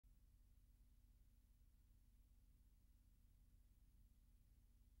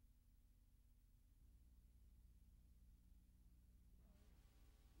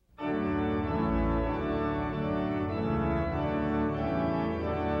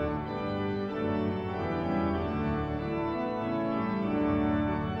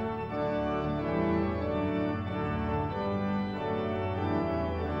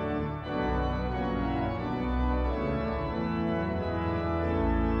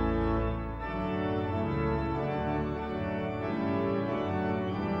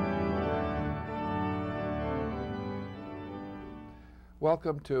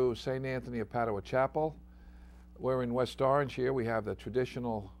Welcome to St. Anthony of Padua Chapel. We're in West Orange here. We have the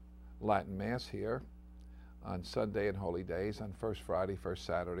traditional Latin Mass here on Sunday and holy days, on First Friday, First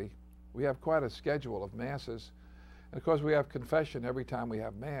Saturday. We have quite a schedule of Masses. And of course we have confession every time we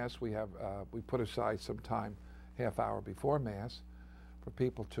have Mass. We put aside some time, half hour before Mass, for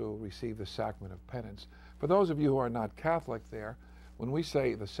people to receive the sacrament of penance. For those of you who are not Catholic there, when we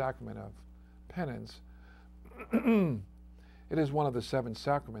say the sacrament of penance, it is one of the 7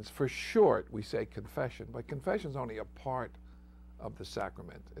 sacraments. For short, we say confession, but confession is only a part of the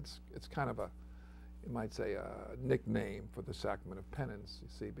sacrament. It's kind of a, you might say, a nickname for the sacrament of penance, you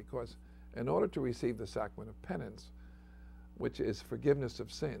see, because in order to receive the sacrament of penance, which is forgiveness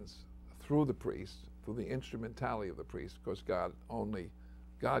of sins through the priest, through the instrumentality of the priest, because only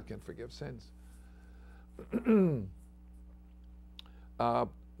God can forgive sins,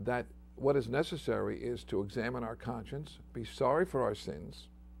 that what is necessary is to examine our conscience, be sorry for our sins,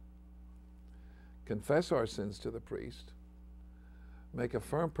 confess our sins to the priest, make a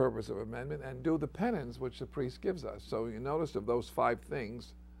firm purpose of amendment, and do the penance which the priest gives us. So you notice of those 5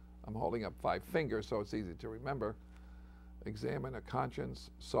 things, I'm holding up 5 fingers so it's easy to remember. Examine a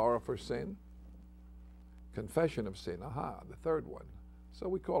conscience, sorrow for sin, confession of sin, the third one. So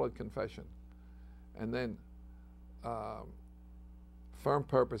we call it confession. And then firm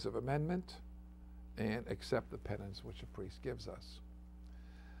purpose of amendment, and accept the penance which the priest gives us.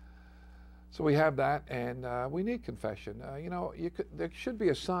 So we have that, and we need confession. There should be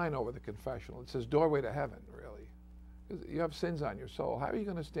a sign over the confessional. It says doorway to heaven, really. You have sins on your soul. How are you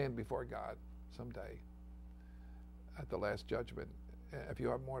going to stand before God someday at the last judgment if you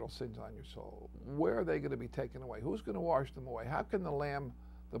have mortal sins on your soul? Where are they going to be taken away? Who's going to wash them away? How can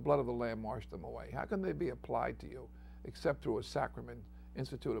the blood of the Lamb wash them away? How can they be applied to you except through a sacrament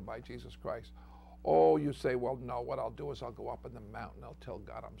instituted by Jesus Christ? Oh, you say, well, no, what I'll do is I'll go up in the mountain, I'll tell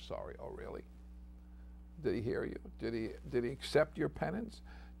God I'm sorry. Oh, really? Did he hear you? Did he accept your penance?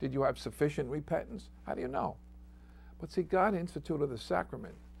 Did you have sufficient repentance? How do you know? But see, God instituted the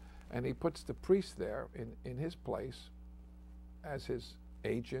sacrament, and he puts the priest there in his place as his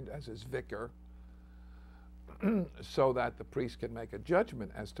agent, as his vicar, so that the priest can make a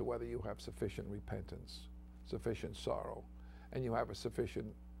judgment as to whether you have sufficient repentance, sufficient sorrow, and you have a sufficient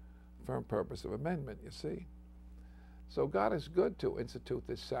firm purpose of amendment, you see. So God is good to institute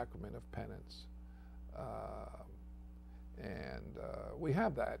this sacrament of penance. We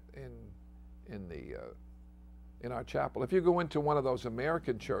have that in our chapel. If you go into one of those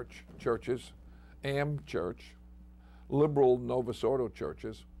American churches, Church, liberal Novus Ordo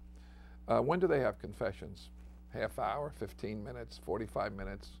churches, when do they have confessions? Half hour, 15 minutes, 45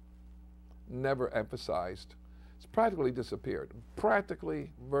 minutes, never emphasized. It's practically disappeared,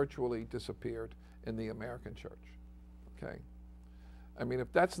 virtually disappeared in the American church, okay? I mean,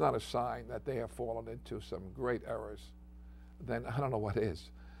 if that's not a sign that they have fallen into some great errors, then I don't know what is,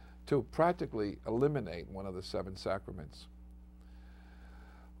 to practically eliminate one of the 7 sacraments.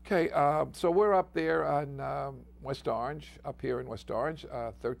 Okay, so we're up there on West Orange, up here in West Orange,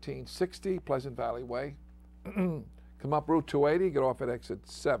 1360 Pleasant Valley Way. Come up Route 280, get off at exit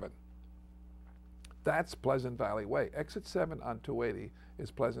 7. That's Pleasant Valley Way. Exit 7 on 280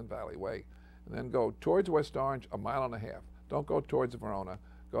 is Pleasant Valley Way. And then go towards West Orange, 1.5 miles. Don't go towards Verona,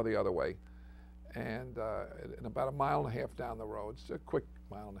 go the other way. And in about 1.5 miles down the road, it's a quick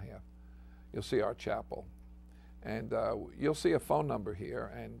 1.5 miles, you'll see our chapel. And you'll see a phone number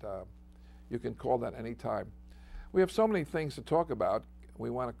here, and you can call that any time. We have so many things to talk about.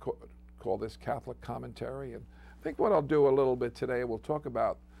 We want to call this Catholic commentary. And I think what I'll do a little bit today, we'll talk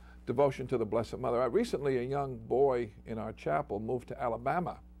about devotion to the Blessed Mother. Recently, a young boy in our chapel moved to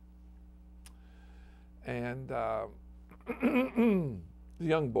Alabama. And the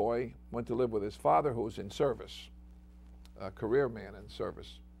young boy went to live with his father, who was in service, a career man in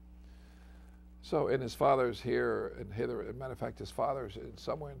service. So, and his father's here and hither. As a matter of fact, his father's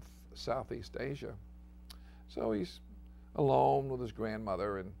somewhere in Southeast Asia. So he's alone with his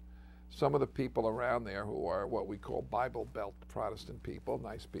grandmother and some of the people around there who are what we call Bible Belt Protestant people,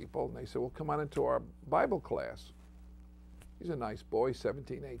 nice people. And they said, well, come on into our Bible class. He's a nice boy,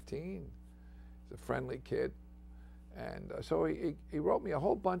 17, 18. He's a friendly kid. And so he wrote me a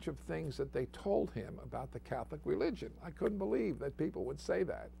whole bunch of things that they told him about the Catholic religion. I couldn't believe that people would say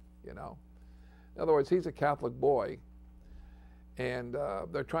that, you know. In other words, he's a Catholic boy, and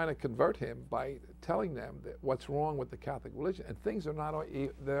they're trying to convert him by telling them that what's wrong with the Catholic religion, and things are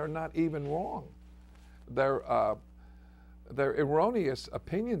they're not even wrong. They're erroneous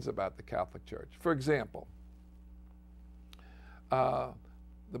opinions about the Catholic Church. For example,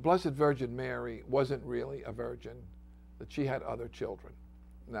 the Blessed Virgin Mary wasn't really a virgin. that she had other children.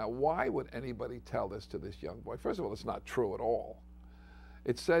 Now, why would anybody tell this to this young boy? First of all, it's not true at all.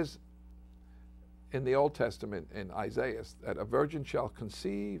 It says in the Old Testament, in Isaiah, that a virgin shall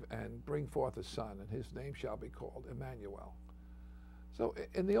conceive and bring forth a son, and his name shall be called Emmanuel. So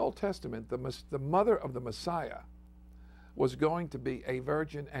in the Old Testament, the mother of the Messiah was going to be a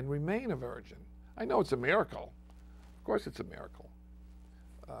virgin and remain a virgin. I know it's a miracle. Of course it's a miracle.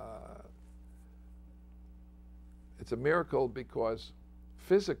 It's a miracle because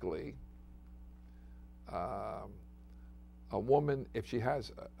physically, a woman, if she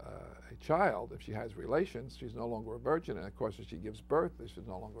has a child, if she has relations, she's no longer a virgin. And of course, if she gives birth, she's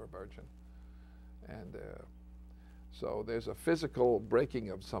no longer a virgin. And so there's a physical breaking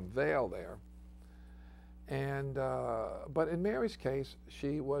of some veil there. And but in Mary's case,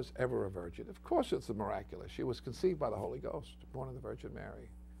 she was ever a virgin. Of course, it's miraculous. She was conceived by the Holy Ghost, born of the Virgin Mary.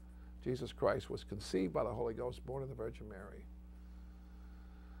 Jesus Christ was conceived by the Holy Ghost, born of the Virgin Mary.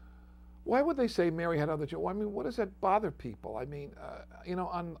 Why would they say Mary had other children? I mean, what does that bother people? I mean, you know,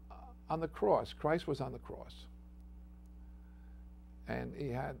 on the cross, Christ was on the cross. And he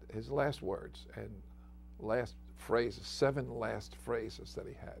had his last words and last phrases, 7 last phrases that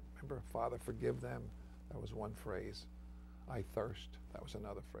he had. Remember, Father, forgive them. That was one phrase. I thirst. That was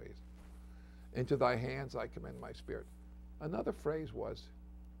another phrase. Into thy hands I commend my spirit. Another phrase was,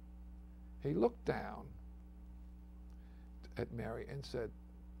 he looked down at Mary and said,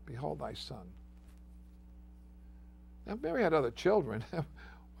 behold thy son. Now, Mary had other children. Why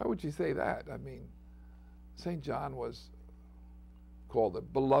would you say that? I mean, St. John was called a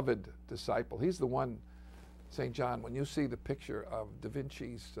beloved disciple. He's the one, St. John, when you see the picture of Da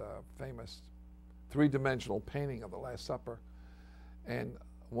Vinci's famous 3-dimensional painting of the Last Supper, and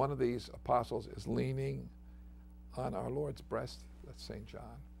one of these apostles is leaning on our Lord's breast, that's St.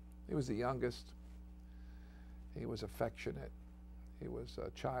 John. He was the youngest. He was affectionate. He was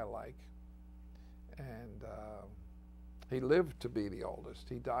childlike. And he lived to be the oldest.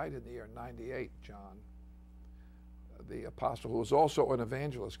 He died in the year 98, John, the apostle, who was also an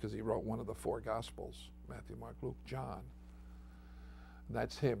evangelist because he wrote one of the 4 Gospels, Matthew, Mark, Luke, John. And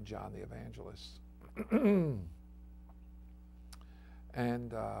that's him, John the Evangelist.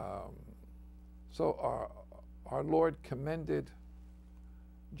 And so our Lord commended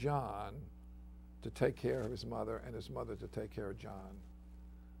John to take care of his mother, and his mother to take care of John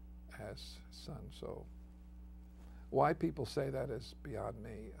as his son. So why people say that is beyond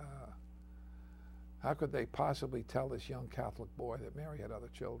me. How could they possibly tell this young Catholic boy that Mary had other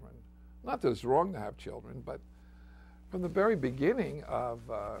children? Not that it's wrong to have children, but from the very beginning of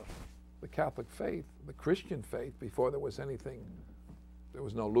the Catholic faith, the Christian faith, before there was anything, there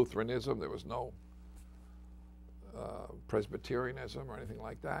was no Lutheranism, there was no Presbyterianism or anything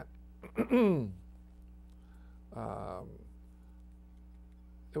like that.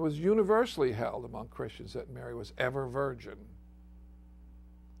 It was universally held among Christians that Mary was ever virgin.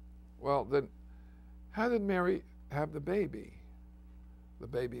 Well, then, how did Mary have the baby? The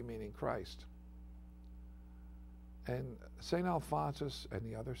baby meaning Christ. And St. Alphonsus and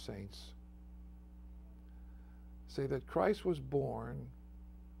the other saints say that Christ was born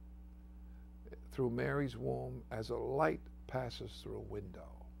through Mary's womb as a light passes through a window.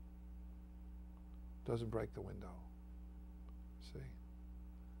 Doesn't break the window. See?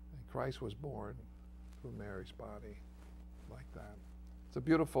 And Christ was born through Mary's body like that. It's a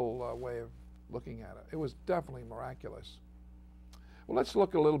beautiful way of looking at it. It was definitely miraculous. Well, let's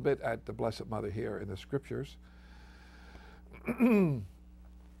look a little bit at the Blessed Mother here in the Scriptures. And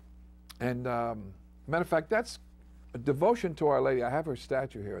matter of fact, that's a devotion to Our Lady. I have her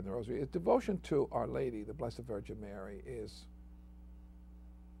statue here in the Rosary. It's devotion to Our Lady, the Blessed Virgin Mary, is,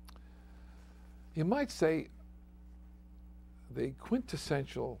 you might say, the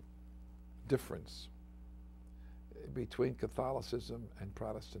quintessential difference between Catholicism and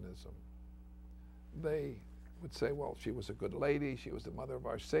Protestantism. They would say, well, she was a good lady, she was the mother of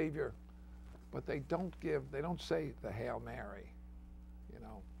our Savior, but they don't say the Hail Mary, you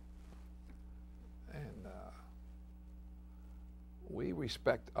know. And we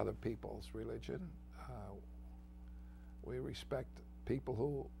respect other people's religion. We respect people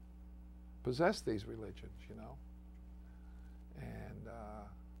who possess these religions, you know. And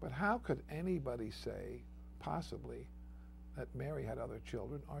but how could anybody say, possibly, that Mary had other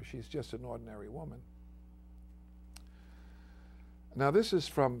children, or she's just an ordinary woman? Now, this is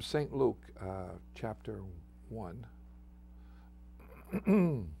from St. Luke, chapter 1.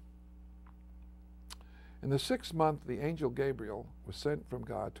 In the 6th month, the angel Gabriel was sent from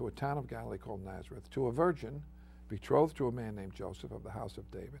God to a town of Galilee called Nazareth, to a virgin betrothed to a man named Joseph of the house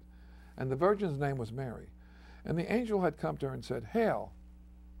of David. And the virgin's name was Mary. And the angel had come to her and said, Hail,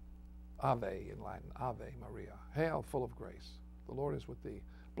 Ave in Latin, Ave Maria, hail, full of grace. The Lord is with thee.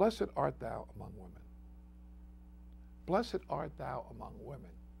 Blessed art thou among women. Blessed art thou among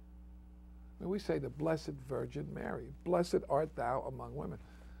women. When we say the Blessed Virgin Mary, blessed art thou among women.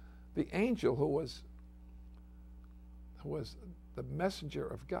 The angel who was the messenger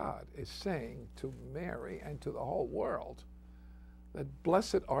of God is saying to Mary and to the whole world that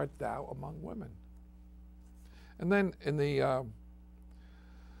blessed art thou among women. And then in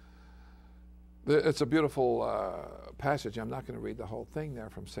it's a beautiful passage. I'm not going to read the whole thing there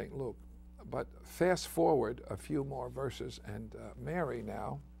from St. Luke, but fast forward a few more verses, and Mary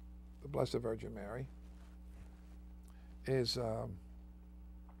now, the Blessed Virgin Mary, is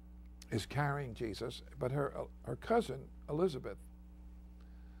carrying Jesus, but her cousin Elizabeth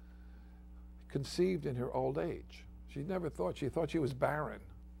conceived in her old age. She thought she was barren.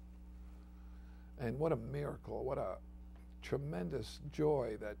 And what a miracle, what a tremendous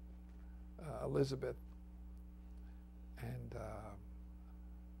joy that Elizabeth and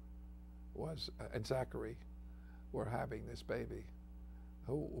Zachary were having this baby,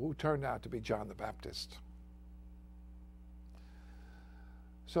 who turned out to be John the Baptist.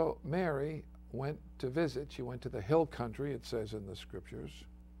 So Mary went to visit. She went to the hill country, it says in the scriptures.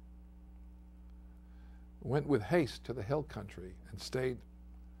 Went with haste to the hill country and stayed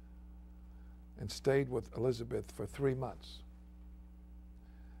with Elizabeth for 3 months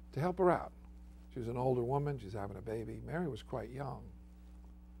to help her out. She was an older woman. She's having a baby. Mary was quite young.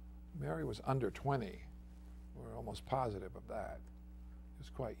 Mary was under 20. We're almost positive of that. She was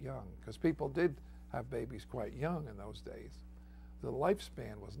quite young, because people did have babies quite young in those days. The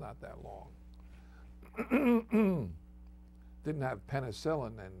lifespan was not that long. Didn't have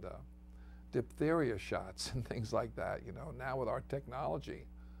penicillin and diphtheria shots and things like that. You know, now with our technology,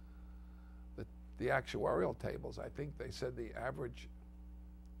 the actuarial tables, I think they said the average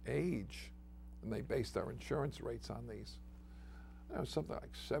age, and they based their insurance rates on these, it was something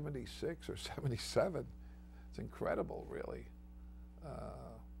like 76 or 77. It's incredible, really.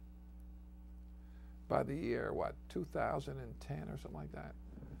 By the year, 2010 or something like that,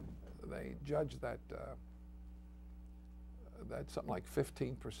 they judged that something like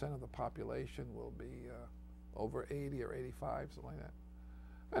 15% of the population will be over 80 or 85, something like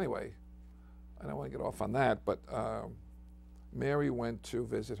that. Anyway, I don't want to get off on that, but Mary went to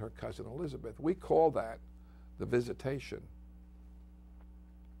visit her cousin Elizabeth. We call that the visitation.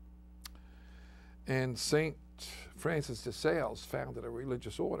 And St. Francis de Sales founded a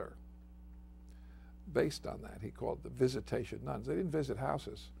religious order based on that. He called it the Visitation Nuns. They didn't visit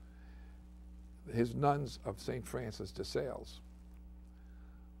houses. His nuns of St. Francis de Sales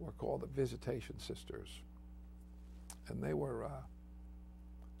were called the Visitation Sisters. And they were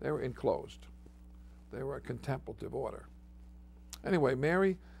enclosed. They were a contemplative order. Anyway,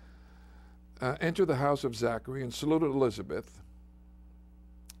 Mary entered the house of Zachary and saluted Elizabeth.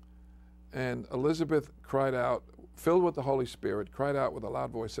 And Elizabeth cried out, filled with the Holy Spirit, cried out with a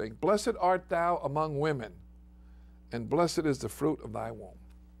loud voice, saying, Blessed art thou among women, and blessed is the fruit of thy womb.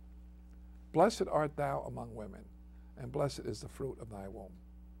 Blessed art thou among women, and blessed is the fruit of thy womb.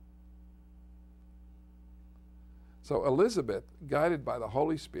 So Elizabeth, guided by the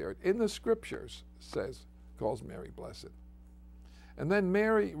Holy Spirit, in the scriptures, calls Mary blessed. And then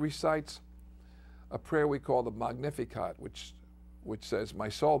Mary recites a prayer we call the Magnificat, which says, My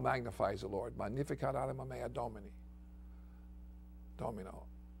soul magnifies the Lord. Magnificat anima mea Domino.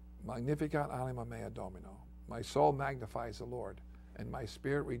 Magnificat anima mea Domino. My soul magnifies the Lord, and my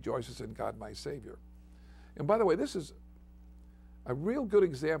spirit rejoices in God my Savior. And by the way, this is a real good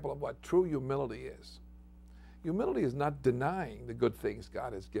example of what true humility is. Humility is not denying the good things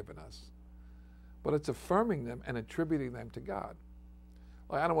God has given us, but it's affirming them and attributing them to God.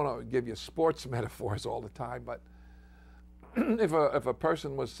 I don't want to give you sports metaphors all the time, but if a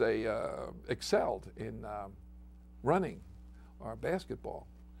person was, say, excelled in running or basketball,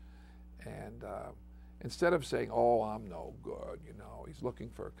 and instead of saying, "Oh, I'm no good," he's looking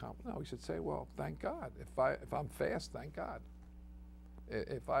for a compliment. No, he should say, "Well, thank God. If I'm fast, thank God.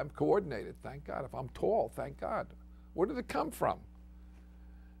 If I'm coordinated, thank God. If I'm tall, thank God." Where did it come from?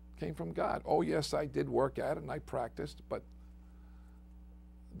 It came from God. Oh, yes, I did work at it and I practiced, but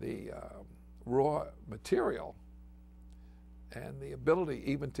the raw material and the ability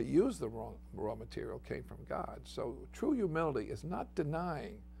even to use the raw material came from God. So true humility is not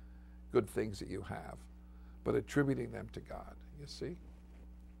denying good things that you have, but attributing them to God. You see?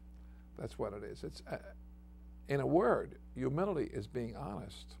 That's what it is. It's in a word, humility is being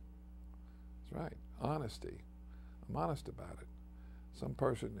honest. That's right, honesty. I'm honest about it. Some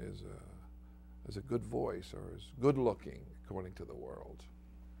person is as a good voice or as good looking according to the world.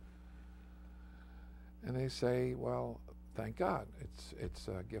 And they say, well, thank God, it's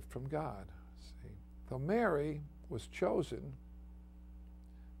a gift from God. See? So Mary was chosen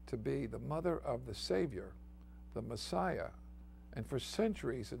to be the mother of the Savior, the Messiah, and for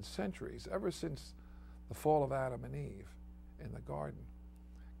centuries and centuries, ever since the fall of Adam and Eve in the garden,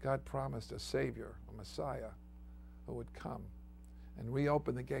 God promised a Savior, a Messiah, who would come and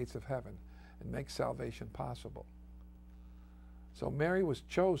reopen the gates of heaven and make salvation possible. So Mary was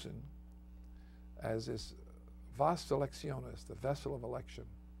chosen as this vas electionis, the vessel of election,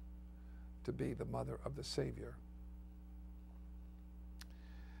 to be the mother of the Savior.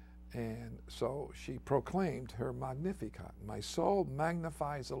 And so she proclaimed her Magnificat. My soul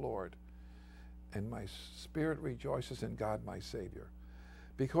magnifies the Lord, and my spirit rejoices in God my Savior,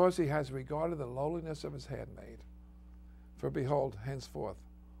 because he has regarded the lowliness of his handmaid. For behold, henceforth,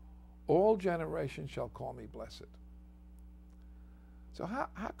 all generations shall call me blessed. So how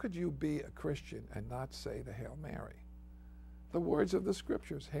could you be a Christian and not say the Hail Mary? The words of the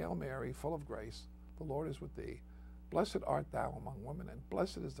Scriptures, Hail Mary, full of grace, the Lord is with thee. Blessed art thou among women, and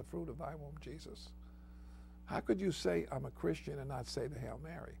blessed is the fruit of thy womb, Jesus. How could you say I'm a Christian and not say the Hail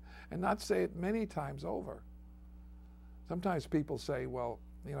Mary? And not say it many times over. Sometimes people say, well,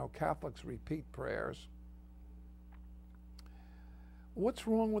 you know, Catholics repeat prayers. What's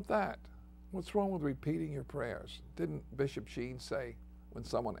wrong with that? What's wrong with repeating your prayers? Didn't Bishop Sheen say, when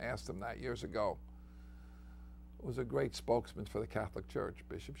someone asked him that years ago, was a great spokesman for the Catholic Church,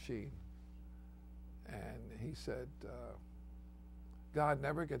 Bishop Sheen, and he said, God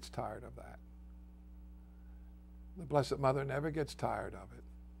never gets tired of that. The Blessed Mother never gets tired of it.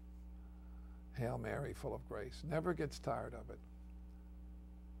 Hail Mary, full of grace, never gets tired of it.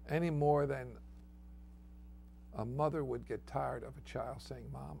 Any more than a mother would get tired of a child saying,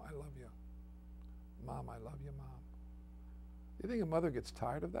 Mom, I love you. Mom, I love you, Mom. You think a mother gets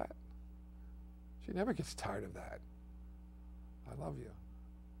tired of that? She never gets tired of that. I love you.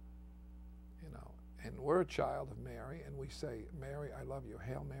 You know, and we're a child of Mary, and we say, Mary, I love you.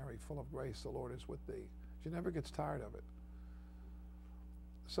 Hail Mary, full of grace, the Lord is with thee. She never gets tired of it.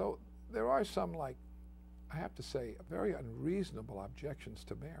 So there are some, like, I have to say, very unreasonable objections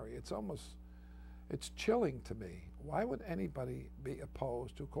to Mary. It's chilling to me. Why would anybody be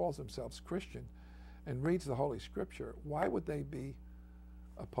opposed who calls themselves Christian and reads the Holy Scripture? Why would they be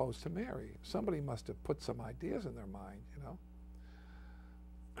opposed to Mary? Somebody must have put some ideas in their mind, you know.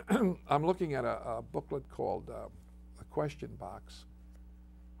 I'm looking at a booklet called The Question Box.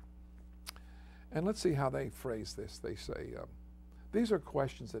 And let's see how they phrase this. They say, these are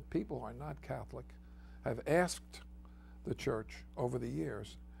questions that people who are not Catholic have asked the Church over the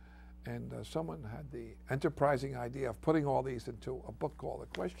years. And someone had the enterprising idea of putting all these into a book called The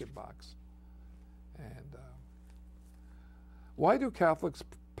Question Box. And why do Catholics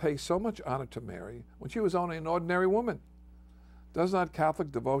pay so much honor to Mary when she was only an ordinary woman? Does not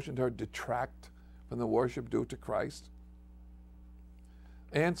Catholic devotion to her detract from the worship due to Christ?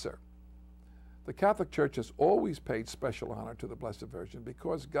 Answer. The Catholic Church has always paid special honor to the Blessed Virgin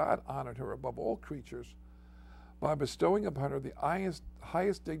because God honored her above all creatures by bestowing upon her the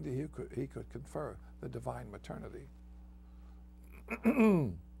highest dignity he could confer, the divine maternity.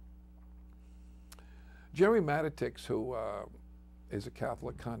 Jerry Matitix, who is a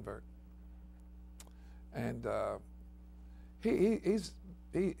Catholic convert, and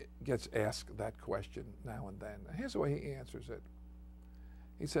he gets asked that question now and then. Here's the way he answers it.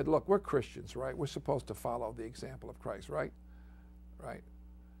 He said, look, we're Christians, right? We're supposed to follow the example of Christ, right? Right.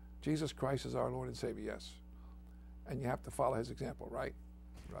 Jesus Christ is our Lord and Savior, yes. And you have to follow his example, right?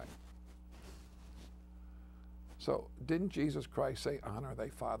 Right. So didn't Jesus Christ say, honor thy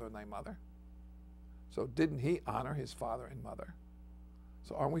father and thy mother? So didn't he honor his father and mother?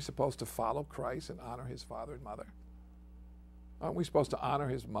 So aren't we supposed to follow Christ and honor his father and mother? Aren't we supposed to honor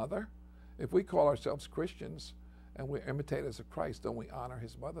his mother? If we call ourselves Christians and we're imitators of Christ, don't we honor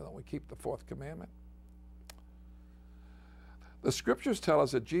his mother? Don't we keep the fourth commandment? The Scriptures tell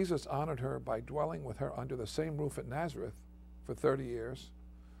us that Jesus honored her by dwelling with her under the same roof at Nazareth for 30 years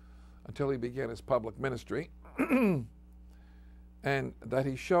until he began his public ministry, and that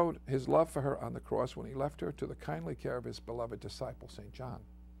he showed his love for her on the cross when he left her to the kindly care of his beloved disciple, St. John.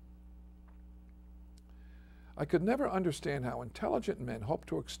 I could never understand how intelligent men hope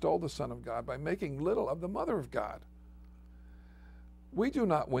to extol the Son of God by making little of the Mother of God. We do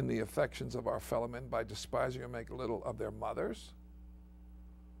not win the affections of our fellow men by despising or making little of their mothers.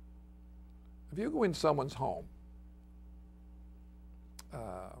 If you go in someone's home,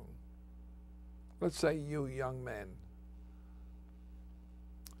 let's say you young men,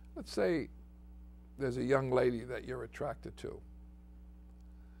 let's say there's a young lady that you're attracted to,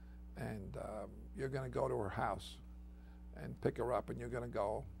 and you're going to go to her house and pick her up, and you're going to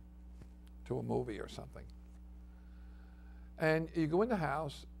go to a movie or something. And you go in the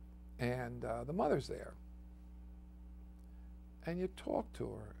house, and the mother's there. And you talk to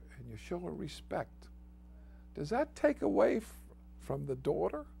her, and you show her respect. Does that take away from the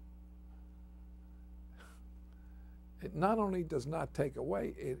daughter? It not only does not take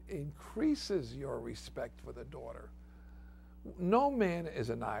away, it increases your respect for the daughter. No man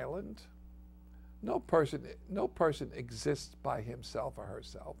is an island. No person exists by himself or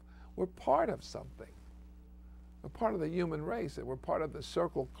herself. We're part of something. We're part of the human race, and we're part of the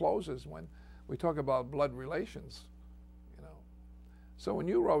circle closes when we talk about blood relations. You know, so when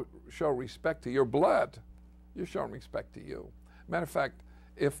you show respect to your blood, you're showing respect to you. Matter of fact,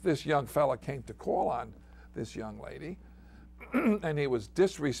 if this young fella came to call on this young lady, and he was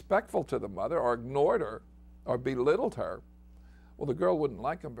disrespectful to the mother, or ignored her, or belittled her, well, the girl wouldn't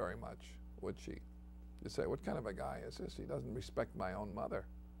like him very much, would she? You'd say, what kind of a guy is this? He doesn't respect my own mother,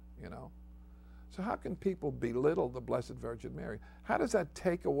 you know? So how can people belittle the Blessed Virgin Mary? How does that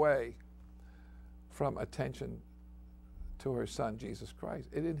take away from attention to her son, Jesus Christ?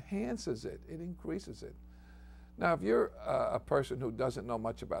 It enhances it. It increases it. Now, if you're a person who doesn't know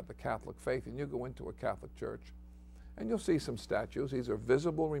much about the Catholic faith, and you go into a Catholic church, and you'll see some statues. These are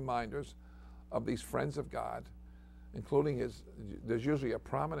visible reminders of these friends of God, including there's usually a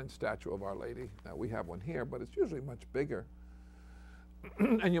prominent statue of Our Lady. Now, we have one here, but it's usually much bigger.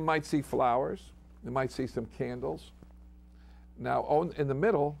 And you might see flowers. You might see some candles. Now, in the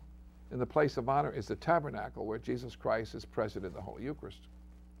middle, in the place of honor, is the tabernacle where Jesus Christ is present in the Holy Eucharist.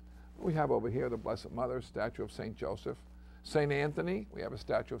 We have over here the Blessed Mother, statue of St. Joseph. St. Anthony, we have a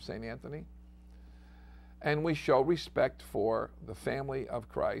statue of St. Anthony. And we show respect for the family of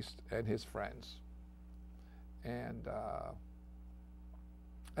Christ and his friends. And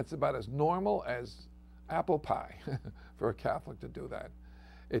it's about as normal as apple pie for a Catholic to do that.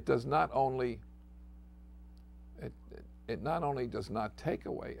 It does not only, it not only does not take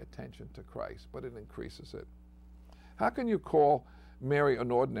away attention to Christ, but it increases it. How can you call Mary an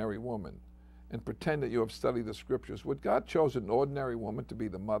ordinary woman and pretend that you have studied the scriptures? Would God choose an ordinary woman to be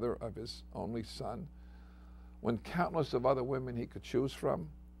the mother of his only son when countless of other women he could choose from?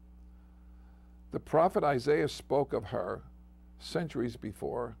 The prophet Isaiah spoke of her centuries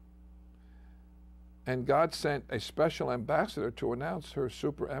before, and God sent a special ambassador to announce her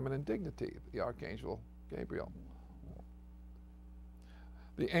supereminent dignity, the Archangel Gabriel.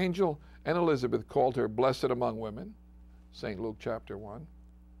 The angel and Elizabeth called her blessed among women, St. Luke chapter 1.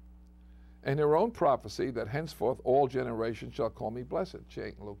 And her own prophecy that henceforth all generations shall call me blessed,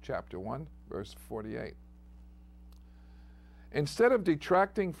 St. Luke chapter 1, verse 48. Instead of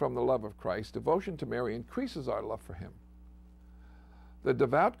detracting from the love of Christ, devotion to Mary increases our love for him. The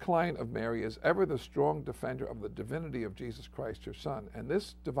devout client of Mary is ever the strong defender of the divinity of Jesus Christ, her Son, and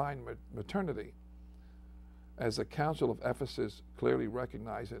this divine maternity, as the Council of Ephesus clearly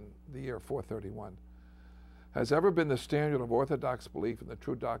recognized in the year 431, has ever been the standard of Orthodox belief in the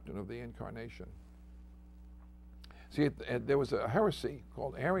true doctrine of the Incarnation. See, there was a heresy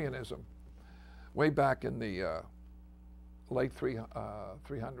called Arianism way back in the late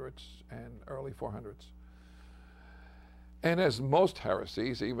 300s and early 400s. And as most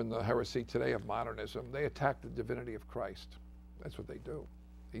heresies, even the heresy today of modernism, they attack the divinity of Christ. That's what they do.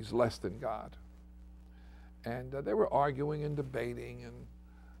 He's less than God. And they were arguing and debating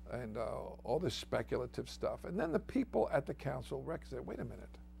and all this speculative stuff. And then the people at the council said, wait a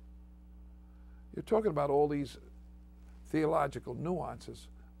minute. You're talking about all these theological nuances,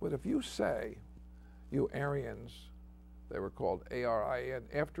 but if you say, you Arians, they were called A-R-I-N,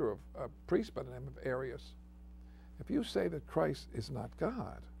 after a priest by the name of Arius, if you say that Christ is not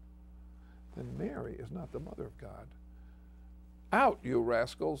God, then Mary is not the mother of God. Out, you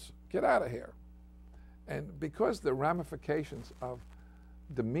rascals, get out of here. And because the ramifications of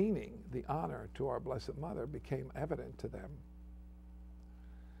demeaning the honor to our Blessed Mother became evident to them,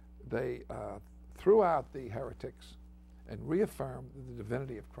 they threw out the heretics and reaffirmed the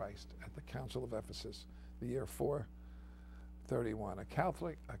divinity of Christ at the Council of Ephesus, the year 431. A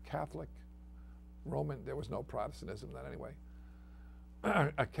Catholic Roman, there was no Protestantism then anyway,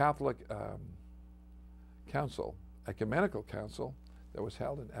 a Catholic council, ecumenical council that was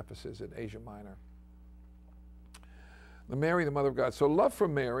held in Ephesus in Asia Minor. The Mary, the Mother of God. So love for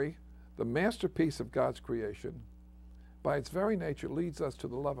Mary, the masterpiece of God's creation, by its very nature leads us to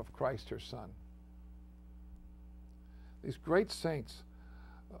the love of Christ, her Son. These great saints,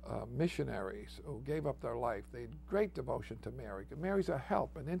 missionaries who gave up their life, they had great devotion to Mary. Mary's a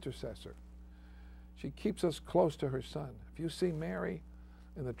help, an intercessor. She keeps us close to her Son. If you see Mary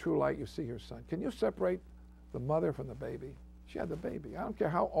in the true light, you see her Son. Can you separate the mother from the baby? She had the baby. I don't care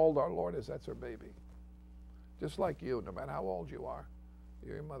how old our Lord is, that's her baby. Just like you, no matter how old you are,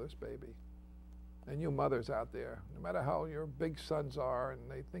 you're your mother's baby. And you mothers out there, no matter how your big sons are and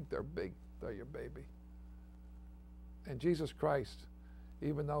they think they're big, they're your baby. And Jesus Christ,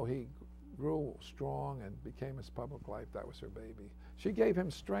 even though he grew strong and became his public life, that was her baby. She gave him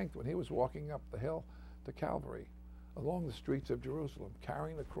strength when he was walking up the hill to Calvary, along the streets of Jerusalem,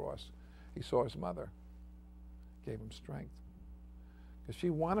 carrying the cross. He saw his mother, gave him strength. Because she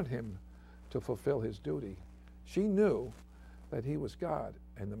wanted him to fulfill his duty. She knew that he was God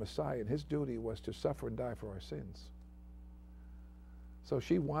and the Messiah, and his duty was to suffer and die for our sins. So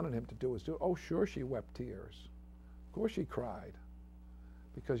she wanted him to do his duty. Oh, sure, she wept tears. Of course she cried,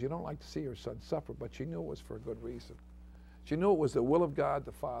 because you don't like to see your son suffer, but she knew it was for a good reason. She knew it was the will of God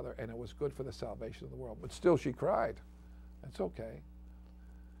the Father, and it was good for the salvation of the world. But still she cried. That's okay.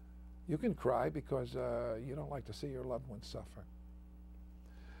 You can cry because you don't like to see your loved ones suffer.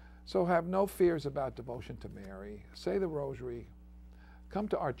 So have no fears about devotion to Mary. Say the rosary. Come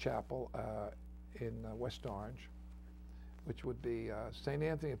to our chapel in West Orange, which would be St.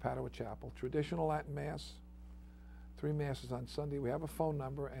 Anthony of Padua Chapel. Traditional Latin Mass, 3 Masses on Sunday. We have a phone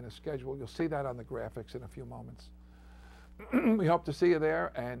number and a schedule. You'll see that on the graphics in a few moments. We hope to see you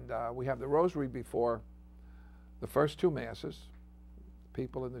there, and we have the rosary before the first 2 Masses.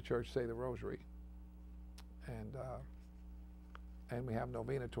 People in the church say the rosary. And we have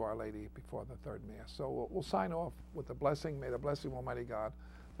novena to Our Lady before the 3rd Mass. So we'll sign off with the blessing. May the blessing of Almighty God,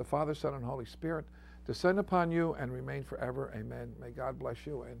 the Father, Son, and Holy Spirit descend upon you and remain forever. Amen. May God bless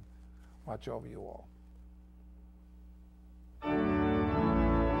you and watch over you all.